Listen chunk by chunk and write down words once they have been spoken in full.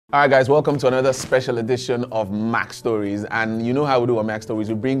All right, guys, welcome to another special edition of Mac Stories. And you know how we do on Mac Stories.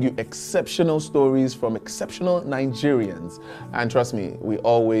 We bring you exceptional stories from exceptional Nigerians. And trust me, we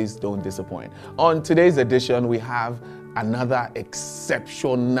always don't disappoint. On today's edition, we have another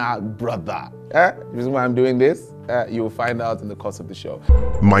exceptional brother. The reason why I'm doing this, you will find out in the course of the show.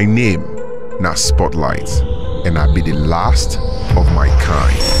 My name, na Spotlight, and I be the last of my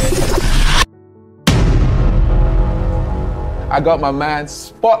kind. I got my man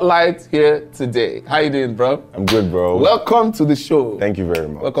Spotlight here today. How you doing, bro? I'm good, bro. Welcome to the show. Thank you very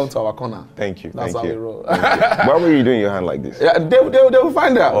much. Welcome to our corner. Thank you. That's Thank how you. we roll. Why were you doing your hand like this? Yeah, they will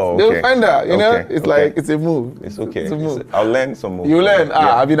find out. Oh, They will okay. find out. You know, Okay, it's okay. like it's a move. It's okay. It's a move. I'll learn some more. You learn.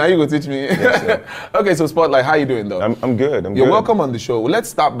 Yeah. I mean, now you go teach me. Yes, sir. Okay, so Spotlight, how you doing though? I'm good. You're good. welcome on the show. Let's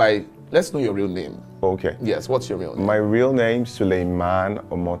start by let's know your real name. Okay. Yes, what's your real name? My real name, Suleiman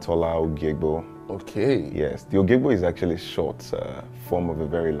Omotola Ogegbo. Okay. Yes, the Ogegbo is actually a short form of a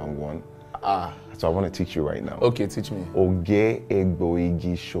very long one. So I want to teach you right now. Okay, teach me. Oge Egbo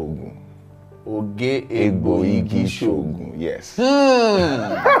Igi Shogun. Oge Egbo Igi Shogun. Yes.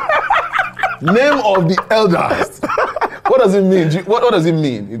 Name of the elders. What does it mean? What does it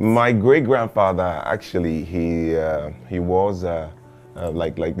mean? My great grandfather actually he was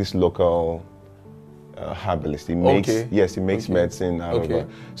like this local herbalist. He makes medicine out of it.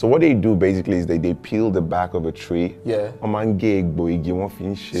 So what they do basically is they peel the back of a tree. Yeah. Baba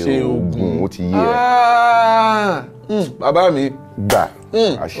mi.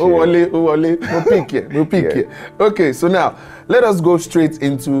 We'll pick it. Okay, so now let us go straight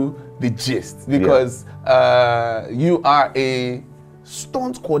into the gist because you are a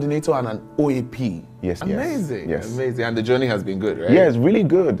stunt coordinator and an OAP. Yes, amazing, yes. Amazing. And the journey has been good, right? Yeah, it's really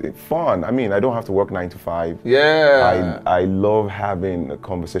good. It's fun. I mean, I don't have to work 9 to 5. Yeah. I love having a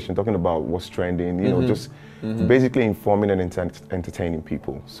conversation, talking about what's trending, you know, just basically informing and entertaining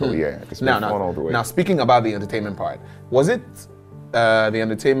people. So yeah, it's been fun all the way. Now, speaking about the entertainment part, was it the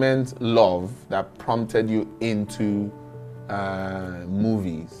entertainment love that prompted you into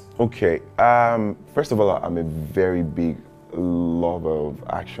movies? Okay. First of all, I'm a very big lover of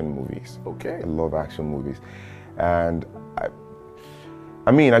action movies. Okay. I love action movies. And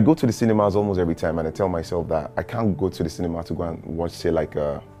I mean, I go to the cinemas almost every time and I tell myself that I can't go to the cinema to go and watch, say, like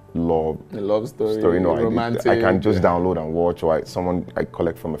a love story. No, romantic. I can just download and watch, or someone I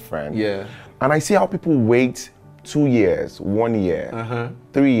collect from a friend. Yeah. And I see how people wait 2 years, 1 year,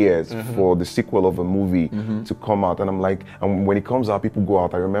 3 years for the sequel of a movie to come out. And I'm like, and when it comes out, people go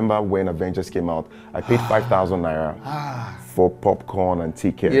out. I remember when Avengers came out, I paid 5,000 naira for popcorn and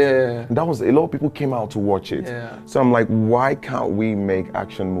tickets. Yeah. And that was, a lot of people came out to watch it. Yeah. So I'm like, why can't we make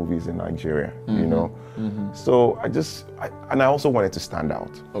action movies in Nigeria, you know? So I also wanted to stand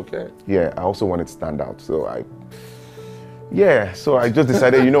out. Okay. Yeah, I also wanted to stand out. So so I just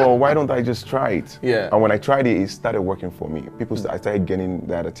decided, you know, why don't I just try it? Yeah. And when I tried it, it started working for me. I started getting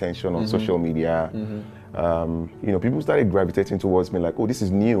that attention on social media. You know, people started gravitating towards me like, oh, this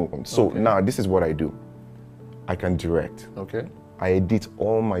is new. So now this is what I do. I can direct. Okay. I edit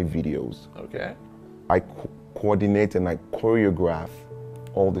all my videos. Okay. I coordinate and I choreograph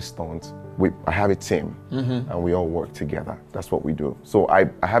all the stunts. I have a team and we all work together. That's what we do. So I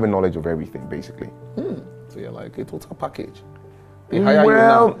have a knowledge of everything, basically. So you're like a total package. They hire you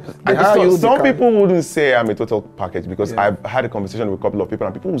now. Some people wouldn't say I'm a total package because I've had a conversation with a couple of people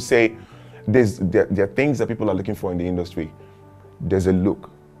and people will say there are things that people are looking for in the industry. There's a look.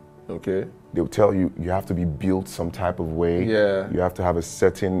 Okay. They'll tell you have to be built some type of way. Yeah. You have to have a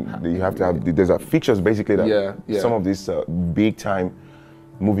certain, you have to have, there's features basically that some of these big time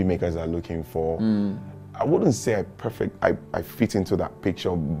movie makers are looking for. I wouldn't say I fit into that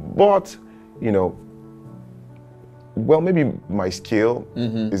picture, but you know, well, maybe my skill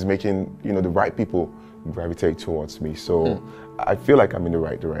is making, you know, the right people gravitate towards me. So I feel like I'm in the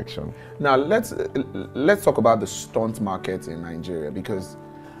right direction. Now let's talk about the stunt market in Nigeria because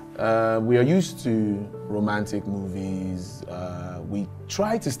we are used to romantic movies. We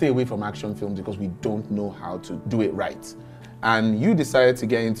try to stay away from action films because we don't know how to do it right. And you decided to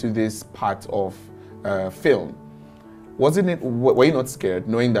get into this part of film. Were you not scared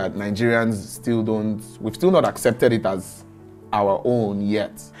knowing that Nigerians we've still not accepted it as our own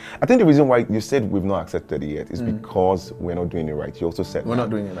yet? I think the reason why you said we've not accepted it yet is because we're not doing it right. You also said we're not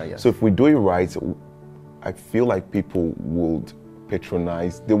doing it right, yes. So if we do it right, I feel like people would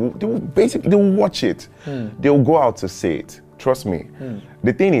patronize. They will watch it. They'll go out to see it. Trust me.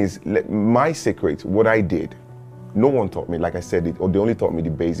 The thing is, my secret, what I did, no one taught me. Like I said, they only taught me the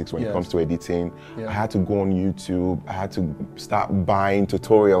basics when it comes to editing. I had to go on YouTube. I had to start buying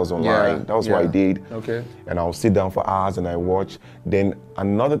tutorials online. That was what I did. Okay. And I'll sit down for hours and I watch. Then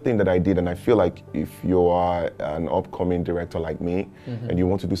another thing that I did, and I feel like if you are an upcoming director like me and you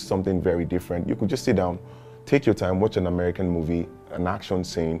want to do something very different, you could just sit down, take your time, watch an American movie, an action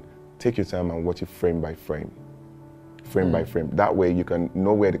scene, take your time and watch it frame by frame. Frame by frame. That way you can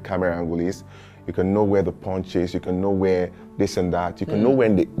know where the camera angle is, you can know where the punch is, you can know where this and that, you can know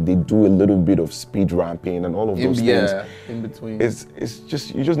when they do a little bit of speed ramping and all of those things. In between. It's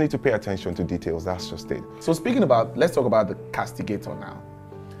just, you just need to pay attention to details, that's just it. So speaking about, let's talk about the Castigator now.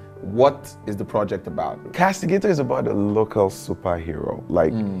 What is the project about? Castigator is about a local superhero.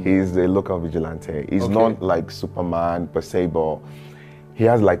 Like, he's a local vigilante. He's not like Superman per se, but he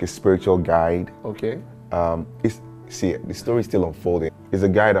has like a spiritual guide. Okay. See, the story is still unfolding. He's a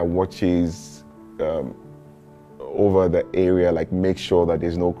guy that watches over the area, like make sure that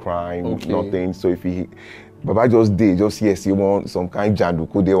there's no crime, nothing. So if Baba just did, yes, you want some kind of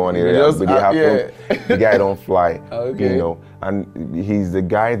janduku, they want area, but they have the guy don't fly, you know. And he's the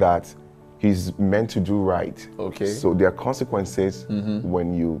guy that he's meant to do right. Okay. So there are consequences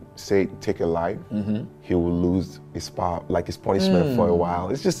when you say take a life, he will lose his power, like his punishment for a while.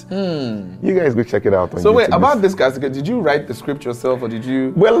 It's just, you guys go check it out on So YouTube. wait, about this Castigator, did you write the script yourself or did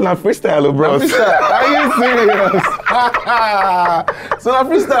you? Well, na freestyle, bro. Are you serious? So na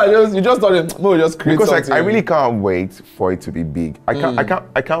freestyle, you just thought, no, just create something. Because I really can't wait for it to be big.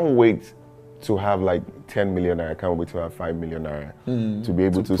 I can't wait to have like 10 million naira. I can't wait to have 5 million naira to be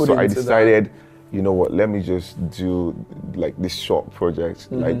able to. So I decided, you know what, let me just do like this short project.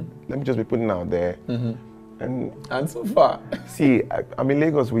 Like, let me just be putting out there. And so far. See, I'm in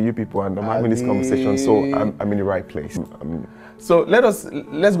Lagos with you people and I'm having this conversation, so I'm in the right place. So let's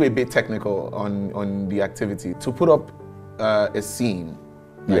go a bit technical on the activity. To put up a scene,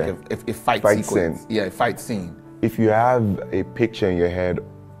 like a fight sequence. Scene. Yeah, a fight scene. If you have a picture in your head,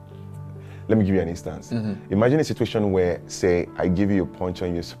 let me give you an instance. Imagine a situation where, say, I give you a punch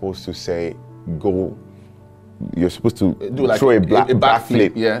and you're supposed to say, go, you're supposed to do like throw a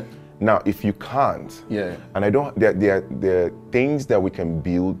backflip. Yeah. Now, if you can't, and there are things that we can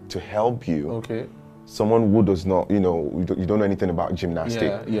build to help you. Okay. Someone who does not, you don't know anything about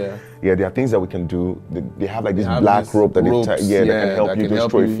gymnastics. Yeah, there are things that we can do. They have like this black rope that that can help you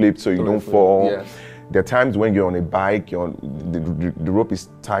just throw a flip so you don't fall. Yeah. There are times when you're on a bike, the rope is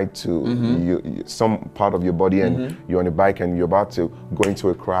tied to some part of your body, and you're on a bike and you're about to go into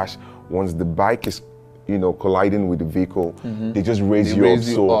a crash. Once the bike is, colliding with the vehicle, they just raise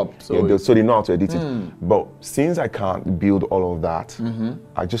you up, so they know how to edit it. But since I can't build all of that,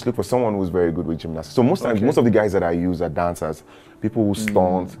 I just look for someone who's very good with gymnastics. So most times, most of the guys that I use are dancers, people who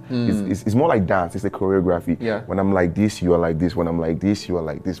stunt. It's more like dance, it's a choreography. Yeah. When I'm like this, you are like this. When I'm like this, you are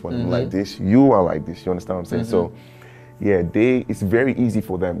like this. When I'm like this, you are like this. You understand what I'm saying? So, yeah, it's very easy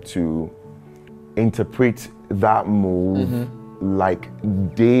for them to interpret that move like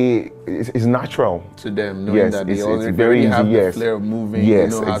it's natural to them, knowing that they already very have easy, the flair of moving.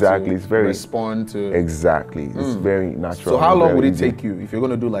 Yes, they know exactly. How to it's very respond to. Exactly, it's very natural. So how long would it take you if you're going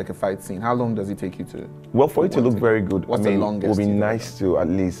to do like a fight scene? How long does it take you to? Well, for it to look very good, what's the longest? It would be nice to at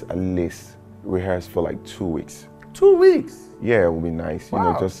least rehearse for like 2 weeks. 2 weeks. Yeah, it would be nice.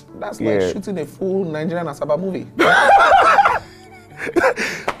 Wow. That's like shooting a full Nigerian Asaba movie.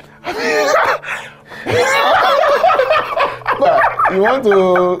 But you want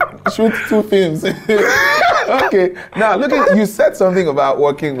to shoot 2 films. Okay. Now, you said something about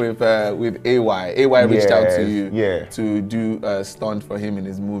working with AY. AY reached out to you to do a stunt for him in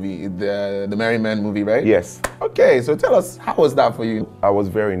his movie, the Merry Man movie, right? Yes. Okay, so tell us, how was that for you? I was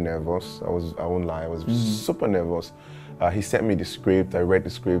very nervous. I won't lie. I was super nervous. He sent me the script. I read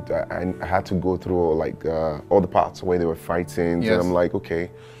the script. I had to go through all the parts where they were fighting. Yes. And I'm like, okay.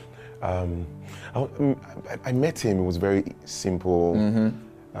 I met him. It was very simple.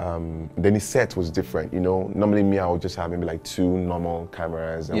 Then his set was different. Normally me, I would just have maybe like 2 normal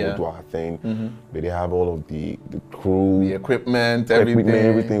cameras and we'll do our thing. But they have all of the crew, the equipment, everything.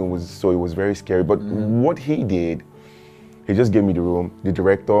 Everything was, so it was very scary. But what he did, he just gave me the room. The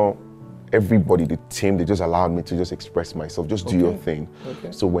director, everybody, the team, they just allowed me to just express myself. Just do your thing.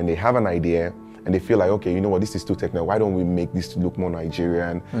 Okay. So when they have an idea, and they feel like, okay, you know what, this is too technical. Why don't we make this look more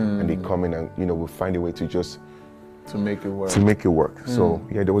Nigerian? And they come in and, we'll find a way to just... To make it work. So,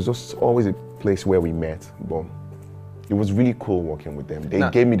 yeah, there was just always a place where we met. But it was really cool working with them. They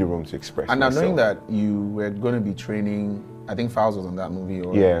gave me the room to express myself. And now knowing that you were going to be training, I think Fowles was on that movie,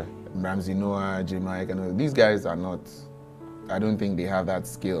 or Ramsey Noah, J. Mike, and these guys are not... I don't think they have that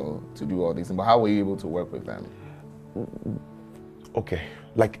skill to do all these things. But how were you able to work with them? Okay,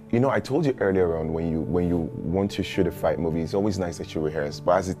 like, you know, I told you earlier on, when you want to shoot a fight movie, it's always nice that you rehearse,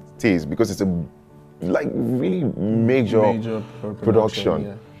 but as it is, because it's a like really major production,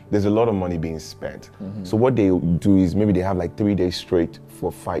 yeah. There's a lot of money being spent. So what they do is maybe they have like 3 days straight for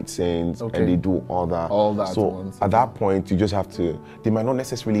fight scenes, and they do all that. So at that point, you just have to, they might not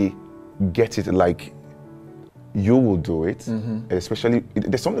necessarily get it like you will do it, especially,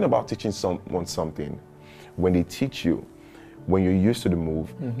 there's something about teaching someone something. When they teach you, when you're used to the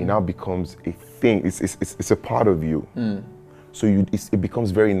move, it now becomes a thing, it's a part of you. So it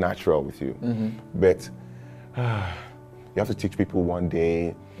becomes very natural with you. But you have to teach people one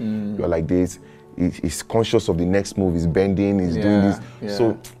day, you're like this, he's conscious of the next move, he's bending, he's doing this.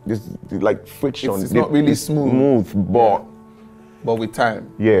 So there's like friction. It's not really smooth. But with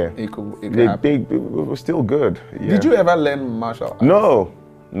time, it could happen. It was still good. Did you ever learn martial arts? No.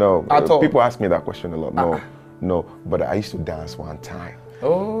 At all? People ask me that question a lot. No. But I used to dance one time.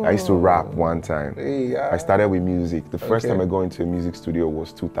 I used to rap one time. I started with music. The first time I go into a music studio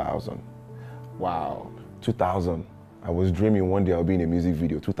was 2000. Wow. 2000. I was dreaming one day I'll be in a music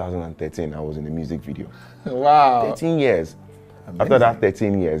video. 2013, I was in a music video. Wow. 13 years. Amazing. After that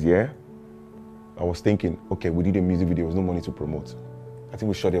 13 years, I was thinking, okay, we did a music video, there was no money to promote. I think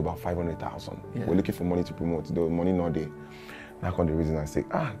we shot it about 500,000. We're looking for money to promote. There was money not there. Now come the reason I say,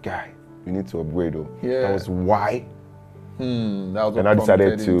 guy, you need to upgrade though. That was why. That was and I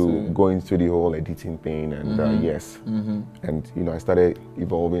decided to go into the whole editing thing, and and you know, I started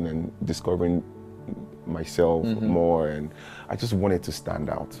evolving and discovering myself more, and I just wanted to stand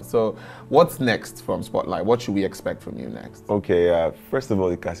out. So what's next from Spotlight? What should we expect from you next? Okay, first of all,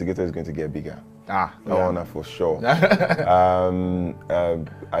 the castigator is going to get bigger. That for sure. I've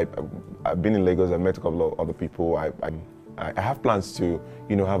been in Lagos, I've met a couple of other people. I have plans to,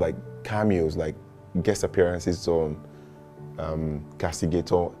 you know, have like cameos, like guest appearances on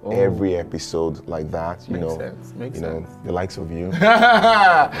Castigator every episode, like that, you know. Makes sense. The likes of you.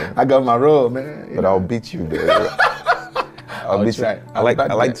 I got my role, man. But I'll beat you there. I'll beat you. I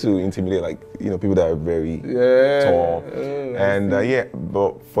like to intimidate, like, you know, people that are very tall. And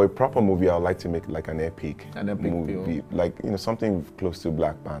but for a proper movie, I would like to make like an epic movie, like, you know, something close to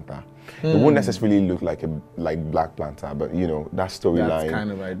Black Panther. It won't necessarily look like Black Panther, but you know, that storyline, kind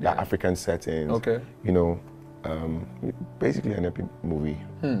of that African setting, you know. Basically an epic movie.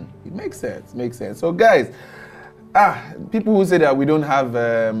 It makes sense. So guys, people who say that we don't have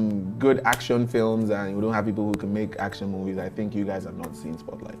good action films and we don't have people who can make action movies, I think you guys have not seen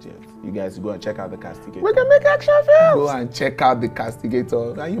Spotlight yet. You guys go and check out the Castigator. We can make action films! Go and check out the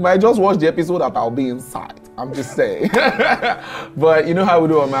Castigator. And you might just watch the episode that I'll be inside. I'm just saying. But you know how we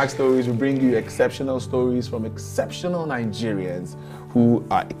do on Max Stories, we bring you exceptional stories from exceptional Nigerians who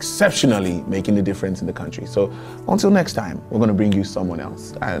are exceptionally making a difference in the country. So until next time, we're gonna bring you someone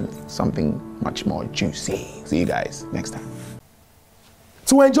else and something much more juicy. See you guys next time.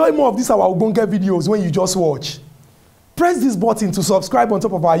 To enjoy more of these our Ogbonge videos when you just watch, press this button to subscribe on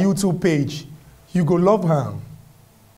top of our YouTube page. You go love her.